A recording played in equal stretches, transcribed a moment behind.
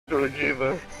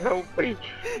Kojima, help me.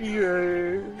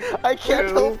 Yeah. I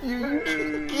can't help you.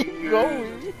 You keep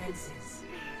going.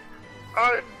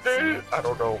 I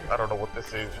don't know what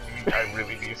this is. I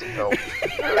really need some help.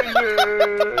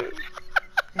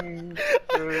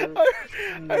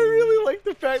 I really like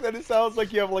the fact that it sounds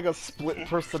like you have like a split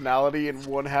personality and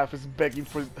one half is begging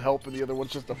for help and the other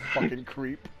one's just a fucking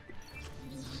creep.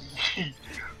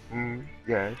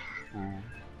 Yes.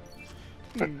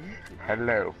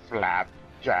 Hello,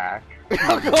 Flapjack.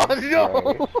 Oh god,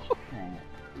 no!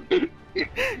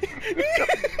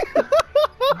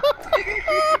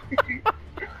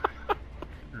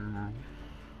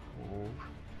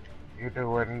 You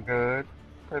doing good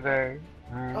today?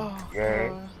 Oh,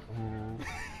 Yeah.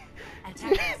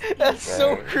 That's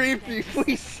so creepy,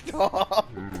 please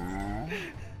stop!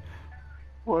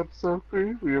 What's so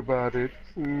creepy about it?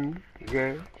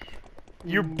 Yeah.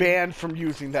 You're banned from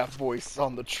using that voice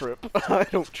on the trip. I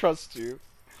don't trust you.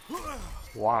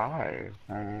 Why?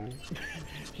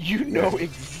 You know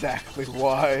exactly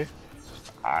why.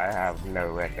 I have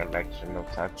no recollection of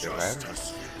such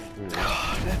events.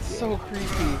 God, that's so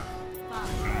creepy.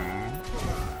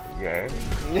 Yeah.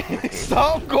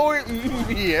 Stop going in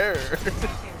the air.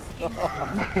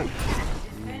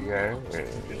 Yeah.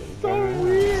 So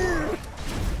weird.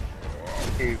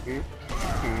 Easy.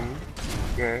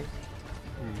 Yeah.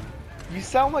 You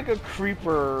sound like a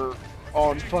creeper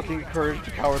on fucking Courage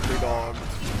the Cowardly Dog.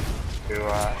 Do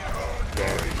I?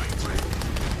 Yeah.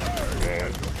 Yeah.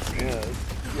 Yes.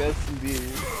 Yes,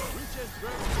 indeed.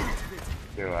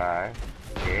 Do I?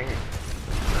 Yeah.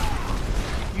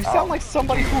 You sound like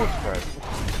somebody who...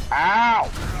 Ow!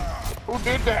 Who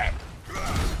did that?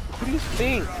 Who do you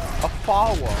think? A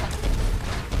follower.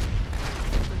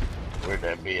 Where'd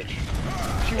that bitch?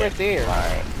 She right there.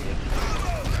 Alright.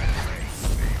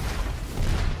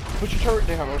 Put your turret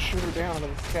down, I'll shoot her down into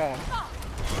the sky.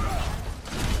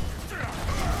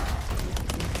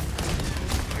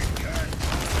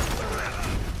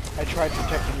 I tried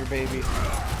protecting your baby.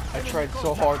 I tried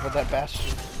so hard with that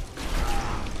bastion.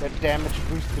 That damage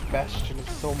boosted bastion is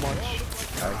so much.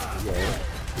 Yeah.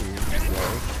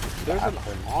 There's an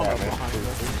honor behind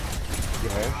us.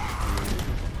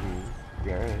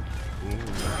 Yeah.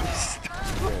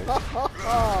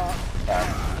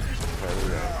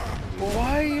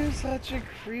 Why are you such a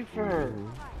creeper?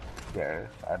 Yeah,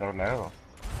 I don't know.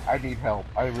 I need help.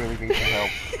 I really need some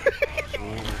help.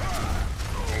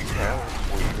 Need help.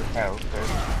 We need help.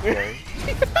 Okay.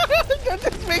 That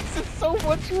just makes it so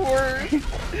much worse.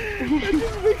 That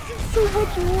just makes it so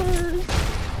much worse.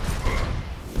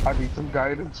 I need some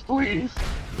guidance, please.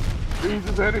 Please,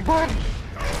 is anybody?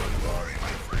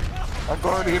 A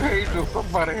guardian angel,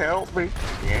 somebody help me.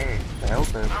 Yeah, help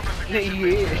him.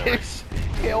 Yes.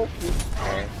 Help him.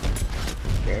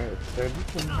 Yeah, send me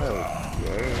some help.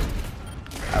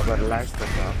 Yeah. I would like to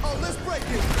help. Oh, let's break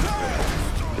it!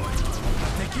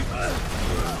 Thank you.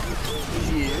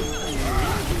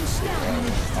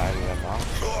 I am off.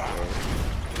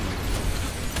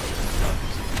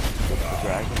 What's the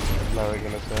dragon blowing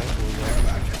in a circle?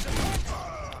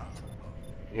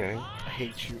 Yeah. I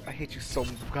hate you so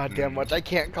goddamn much. I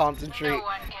can't concentrate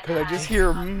because I just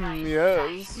hear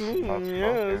yes,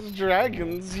 yes,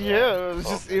 dragons, yes,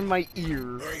 just in my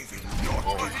ear.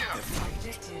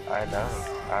 I know.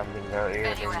 I'm in your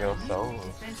ears and your soul.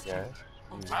 Yeah.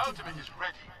 Ultimate is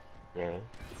ready. Yeah.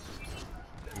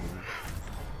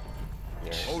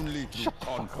 Yeah. Only through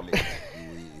conflict do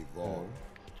we evolve.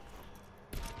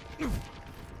 You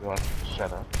want to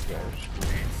shut up? Yeah.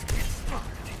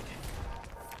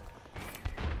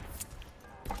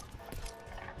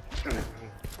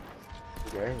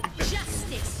 Yeah.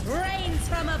 Justice reigns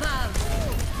from above.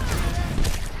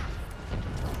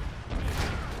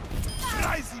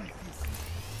 Rising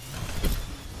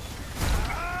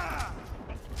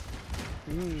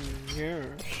Yes.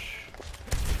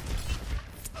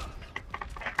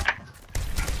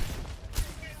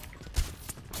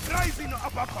 Rising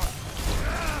uppercut.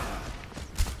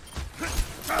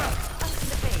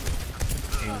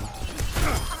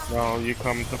 No, you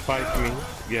come to fight me?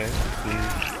 Yes,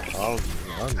 please. Oh,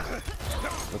 run.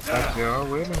 Looks like you're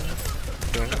winning.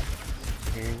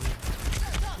 Okay.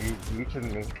 You beaten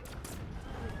me.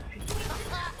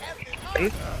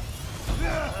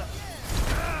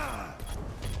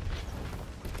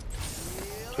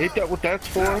 Ain't that what that's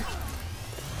for?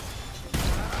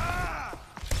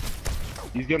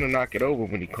 He's gonna knock it over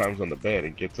when he climbs on the bed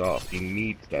and gets off. He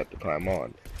needs that to climb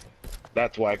on.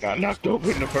 That's why I got knocked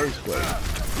over in the first place.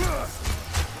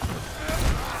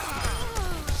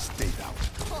 Stay down.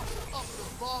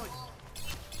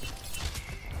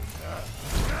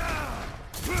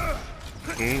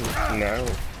 No.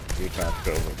 You passed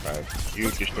over, man.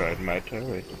 You destroyed my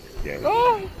turret. Yeah.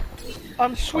 Oh,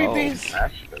 I'm sweet Oh, beans.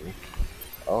 Bastion.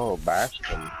 Oh,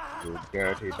 Bastion. You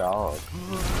dirty dog.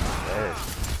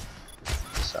 Yes.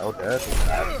 So dirty,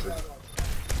 Bastion.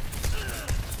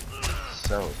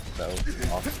 So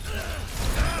awesome.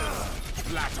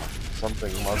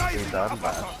 Something must be done,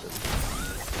 Bastion.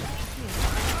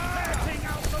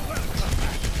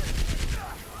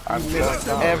 I'm so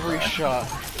sorry. Every shot.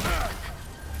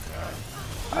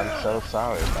 I'm so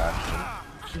sorry, Bastion.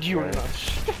 You're not.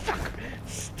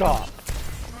 Stop.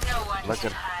 Look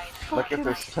at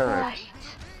this turret.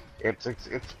 It's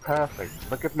perfect.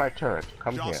 Look at my turret.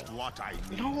 Come here. Just what I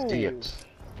need. No. See it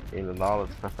in all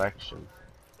its perfection.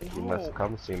 You must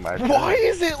come see my turret. Why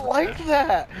is it like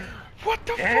that? What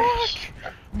the Yes.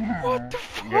 fuck? What the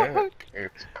fuck? Yeah,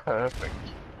 it's perfect.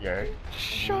 Yeah.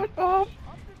 Shut up.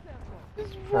 What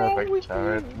is wrong Perfect with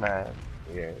turret, you? man.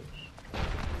 Yes.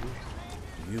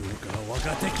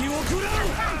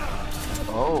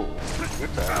 Oh, you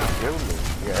tried to kill me.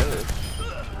 Yes.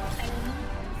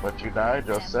 But you died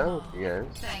yourself. Yes.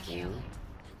 Thank you.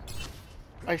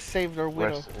 I saved our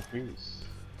widow. Rest in peace.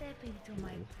 Step into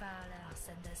my palace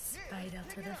and the spider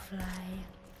to the fly.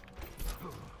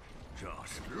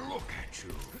 Just look at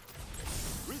you.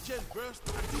 Reach and burst.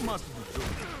 You must be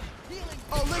joking.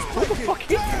 Oh, let's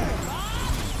take it.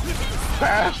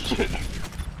 Bastion!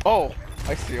 Oh,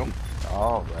 I see him.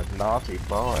 Oh, that naughty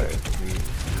boy.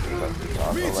 He must be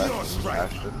on the Meteor left, strike.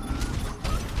 Bastion.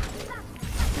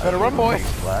 Better run, boy.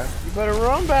 Right? You better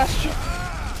run, Bastion.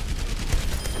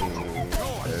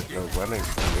 There's no running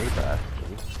for me,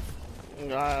 Bastion.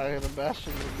 The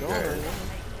Bastion is going. Yeah.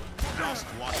 Just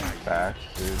what I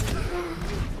Bastion.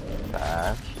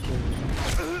 Bastion.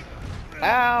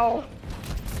 Ow.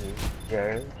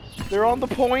 Yes. They're on the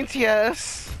points,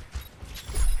 yes.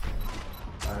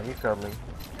 I'm coming.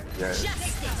 Yes.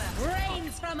 Justice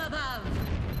reigns from above.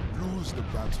 lose the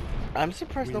battle. I'm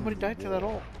surprised nobody died to that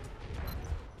all.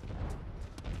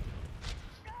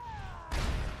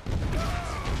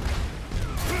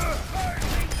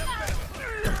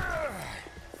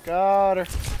 Got her.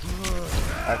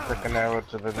 I took an arrow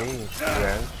to the knee.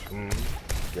 Yes.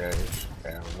 Yes.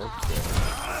 Arrow.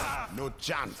 Yes. No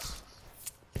chance.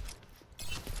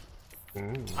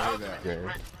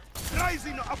 Yes.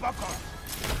 Rising uppercut.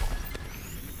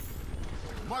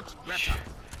 Much better.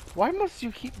 Why must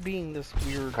you keep being this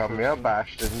weird? Come here,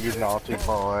 Bastion, you naughty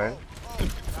boy.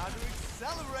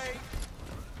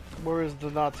 Where is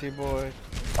the naughty boy?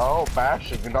 Oh,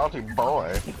 Bastion, you naughty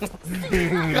boy.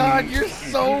 God, you're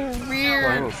so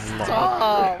weird.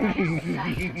 Stop.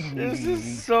 This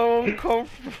is so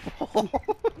uncomfortable.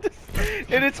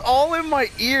 And it's all in my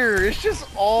ear. It's just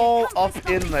all up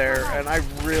in there, and I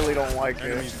really don't like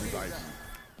it.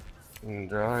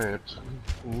 Enjoy it.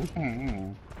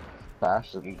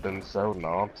 Bastion's been so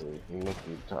naughty. He must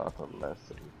be taught a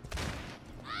lesson.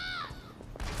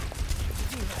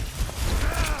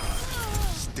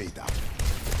 Stay down.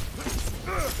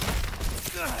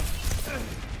 Bastion.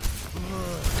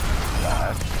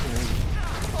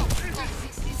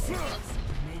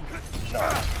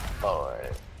 Naughty boy.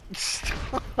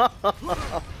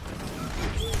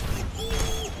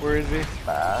 Where is he?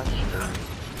 Bastion.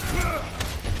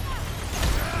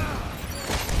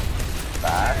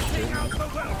 Bastion.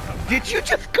 Did you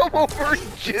just come over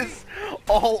and just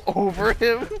all over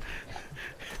him?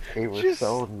 He was Just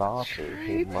so naughty.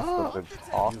 He straight must up. have been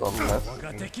taught a lesson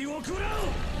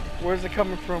Where's it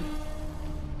coming from?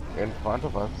 in front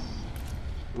of us.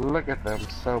 Look at them,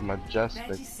 so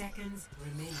majestic,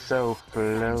 so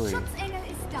flowy,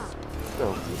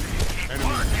 so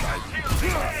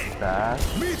that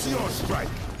Meteor strike.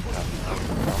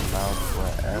 come out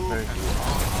wherever you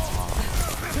are.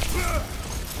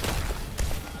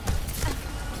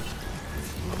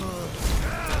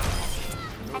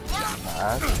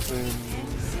 Bastion.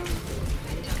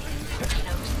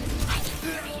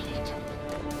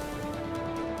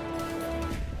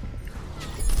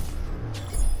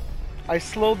 I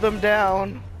slowed them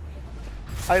down.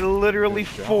 I literally I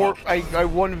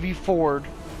 1v4'd.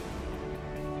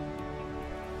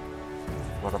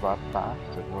 What about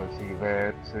Bastion? Was he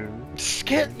there too?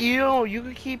 You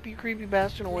can keep your creepy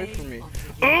Bastion away from me.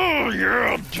 Oh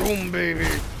yeah, Doom baby.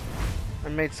 I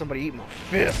made somebody eat my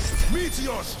fist.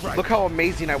 Meteor strike. Look how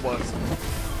amazing I was.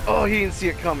 Oh, he didn't see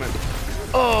it coming.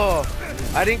 Oh,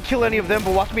 I didn't kill any of them,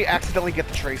 but watch me accidentally get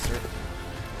the tracer.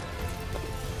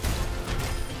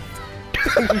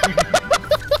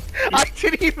 I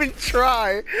didn't even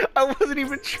try. I wasn't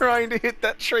even trying to hit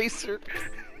that tracer.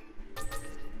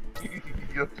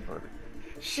 You're funny.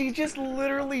 She just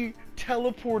literally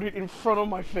teleported in front of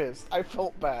my fist. I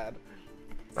felt bad.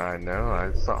 I know,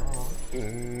 I saw.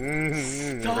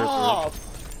 Stop!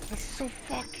 That's so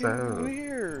fucking So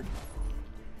weird.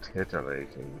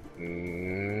 titillating.